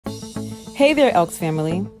Hey there, Elks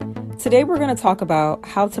family. Today we're going to talk about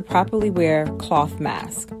how to properly wear cloth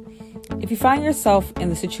mask. If you find yourself in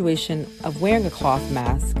the situation of wearing a cloth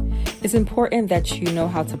mask, it's important that you know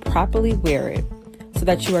how to properly wear it so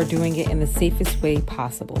that you are doing it in the safest way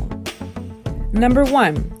possible. Number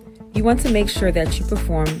 1, you want to make sure that you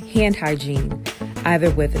perform hand hygiene, either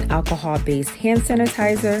with an alcohol-based hand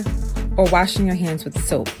sanitizer or washing your hands with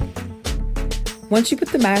soap. Once you put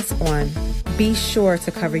the mask on, be sure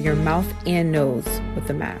to cover your mouth and nose with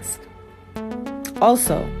the mask.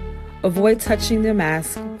 Also, avoid touching the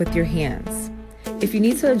mask with your hands. If you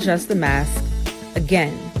need to adjust the mask,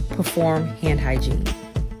 again, perform hand hygiene.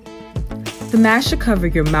 The mask should cover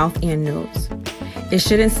your mouth and nose. It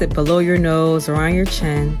shouldn't sit below your nose or on your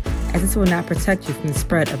chin, as this will not protect you from the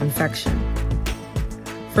spread of infection.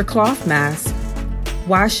 For cloth masks,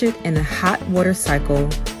 wash it in a hot water cycle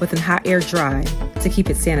with a hot air dry to keep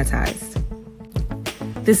it sanitized.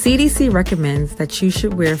 The CDC recommends that you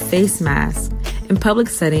should wear face masks in public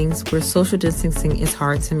settings where social distancing is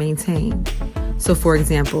hard to maintain. So, for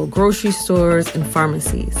example, grocery stores and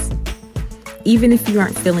pharmacies. Even if you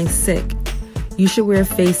aren't feeling sick, you should wear a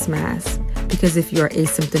face mask because if you are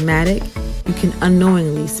asymptomatic, you can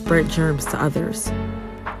unknowingly spread germs to others.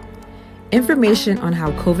 Information on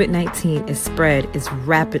how COVID-19 is spread is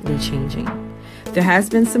rapidly changing. There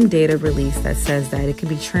has been some data released that says that it can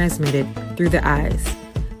be transmitted through the eyes.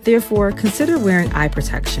 Therefore, consider wearing eye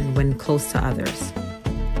protection when close to others.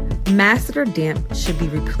 Masks that are damp should be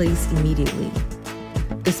replaced immediately.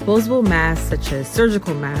 Disposable masks, such as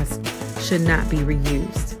surgical masks, should not be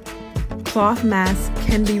reused. Cloth masks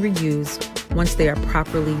can be reused once they are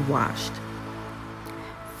properly washed.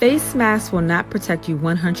 Face masks will not protect you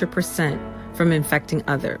 100% from infecting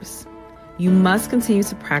others. You must continue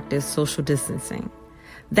to practice social distancing.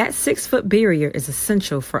 That 6-foot barrier is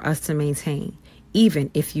essential for us to maintain, even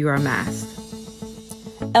if you are masked.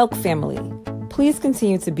 Elk family, please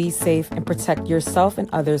continue to be safe and protect yourself and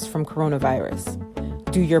others from coronavirus.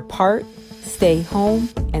 Do your part, stay home,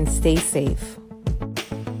 and stay safe.